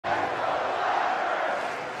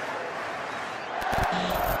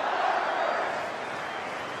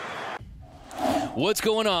What's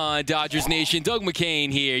going on, Dodgers Nation? Doug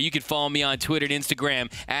McCain here. You can follow me on Twitter and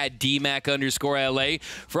Instagram at DMac_LA.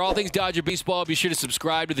 For all things Dodger baseball, be sure to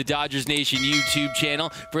subscribe to the Dodgers Nation YouTube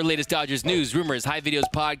channel for the latest Dodgers news, rumors, high videos,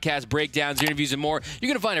 podcasts, breakdowns, interviews, and more. You're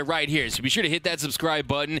going to find it right here. So be sure to hit that subscribe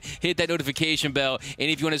button, hit that notification bell,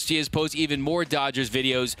 and if you want to see us post even more Dodgers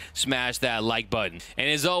videos, smash that like button. And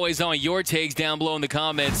as always, I want your takes down below in the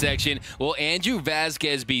comment section. Will Andrew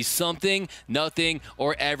Vasquez be something, nothing,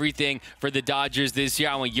 or everything for the Dodgers this year?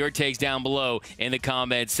 I want your takes down below in the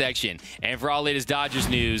comment section. And for all latest Dodgers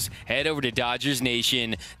news, head over to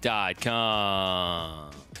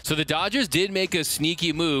DodgersNation.com. So the Dodgers did make a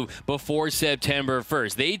sneaky move before September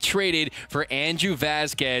 1st. They traded for Andrew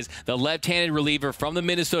Vasquez, the left-handed reliever from the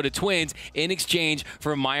Minnesota Twins, in exchange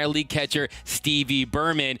for minor league catcher Stevie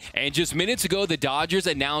Berman. And just minutes ago, the Dodgers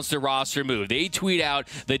announced a roster move. They tweet out,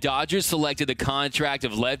 the Dodgers selected the contract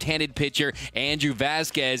of left-handed pitcher Andrew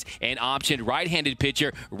Vasquez and optioned right-handed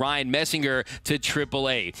pitcher Ryan Meisinger to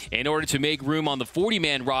AAA. In order to make room on the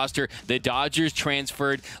 40-man roster, the Dodgers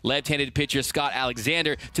transferred left-handed pitcher Scott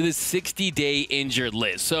Alexander to the 60-day injured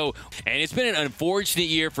list. And it's been an unfortunate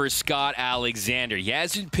year for Scott Alexander. He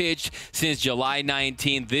hasn't pitched since July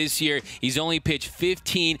 19th this year. He's only pitched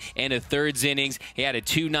 15 1/3 innings. He had a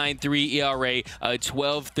 2.93 ERA, a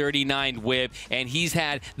 12.39 WHIP, and he's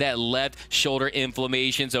had that left shoulder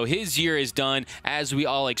inflammation. So his year is done as we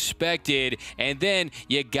all expected. And then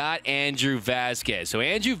you got Andrew Vasquez. So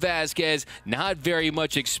Andrew Vasquez, not very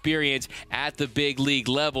much experience at the big league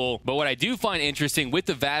level. But what I do find interesting with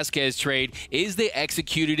the Vasquez trade is they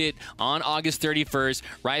executed it on August 31st,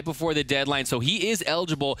 right before the deadline. So he is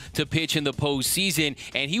eligible to pitch in the postseason,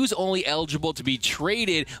 and he was only eligible to be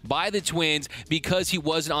traded by the Twins because he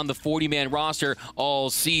wasn't on the 40-man roster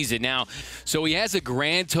all season. Now, so he has a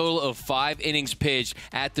grand total of 5 innings pitched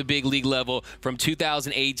at the big league level from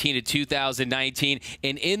 2018 to 2019,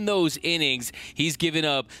 and in those innings, he's given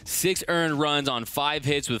up 6 earned runs on 5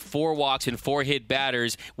 hits with 4 walks and 4 hit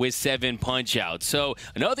batters with 7 punch-outs. So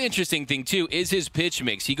another interesting thing, too, is his pitch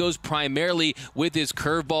mix. He goes primarily with his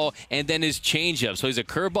curveball and then his changeup. So he's a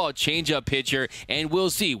curveball changeup pitcher, and we'll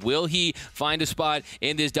see. Will he find a spot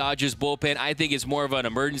in this Dodgers bullpen? I think it's more of an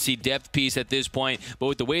emergency depth piece at this point, but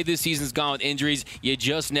with the way this season's gone with injuries, you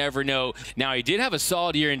just never know. Now, he did have a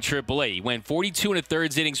solid year in AAA. He went 42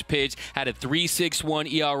 1/3 innings pitched, had a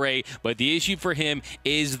 3.61 ERA, but the issue for him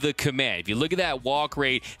is the command. If you look at that walk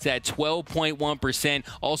rate, it's at 12.1%,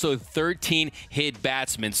 also 13 hit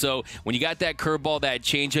batsmen. So when you got that curveball, that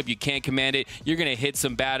changeup, you can't command it, you're going to hit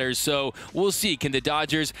some batters. So we'll see. Can the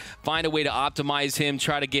Dodgers find a way to optimize him,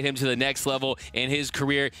 try to get him to the next level in his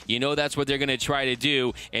career? You know that's what they're going to try to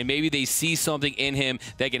do, and maybe they see something in him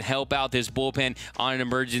that can help out this bullpen on an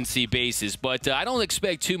emergency basis. But I don't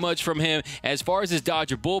expect too much from him. As far as his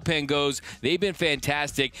Dodger bullpen goes, they've been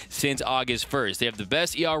fantastic since August 1st. They have the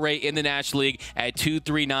best ERA in the National League at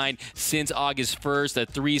 2.39 since August 1st, a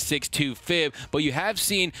 3.62 FIB. But you have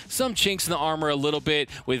seen some chinks in the armor a little bit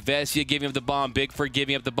with Vesia giving up the bomb, Bickford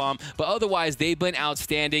giving up the bomb. But otherwise, they've been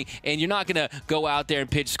outstanding, and you're not going to go out there and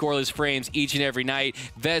pitch scoreless frames each and every night.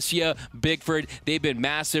 Vesia, Bickford, they've been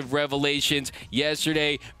massive revelations.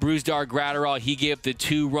 Yesterday, Brusdar Graterol, he gave up the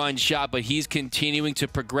 2-run shot, but he's continuing to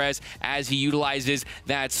progress as he utilizes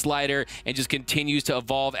that slider and just continues to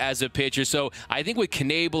evolve as a pitcher. So I think with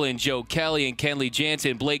Knebel and Joe Kelly and Kenley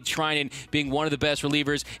Jansen, Blake Trinan being one of the best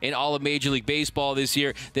relievers in all of Major League Baseball this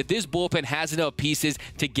year, that this bullpen has enough pieces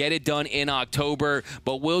to get it done in October.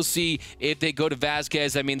 But we'll see if they go to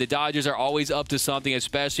Vasquez. I mean, the Dodgers are always up to something,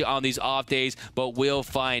 especially on these off days, but we'll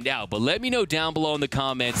find out. But let me know down below in the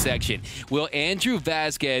comment section. Will Andrew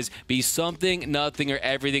Vasquez be something, nothing, or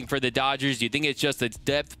everything for the Dodgers? Do you think it's just a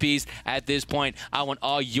depth piece at this point? I want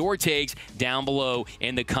all your takes down below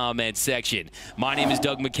in the comment section. My name is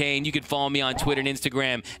Doug McCain. You can follow me on Twitter and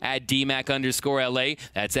Instagram at DMac_LA.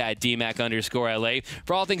 That's at DMac_LA.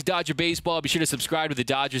 For all things Dodger baseball, be sure to subscribe to the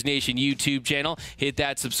Dodgers Nation YouTube channel. Hit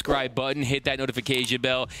that subscribe button, hit that notification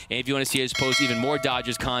bell, and if you want to see us post even more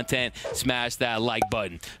Dodgers content, smash that like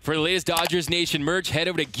button. For the latest Dodgers Nation merch, head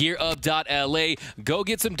over to GearUp.LA. Go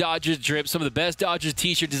get some Dodgers drip, some of the best Dodgers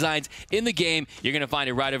t-shirt designs in the game. You're going to find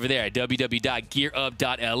it right over there at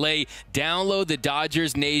www.gearup.la. Download the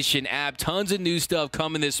Dodgers Nation app. Tons of new stuff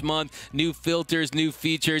coming this month. New filters, new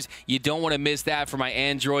features. You don't want to miss that for my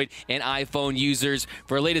Android and iPhone users.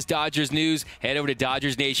 For the latest Dodgers news, head over to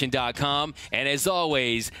DodgersNation.com. And as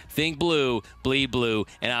always, think blue, bleed blue,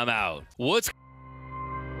 and I'm out. What's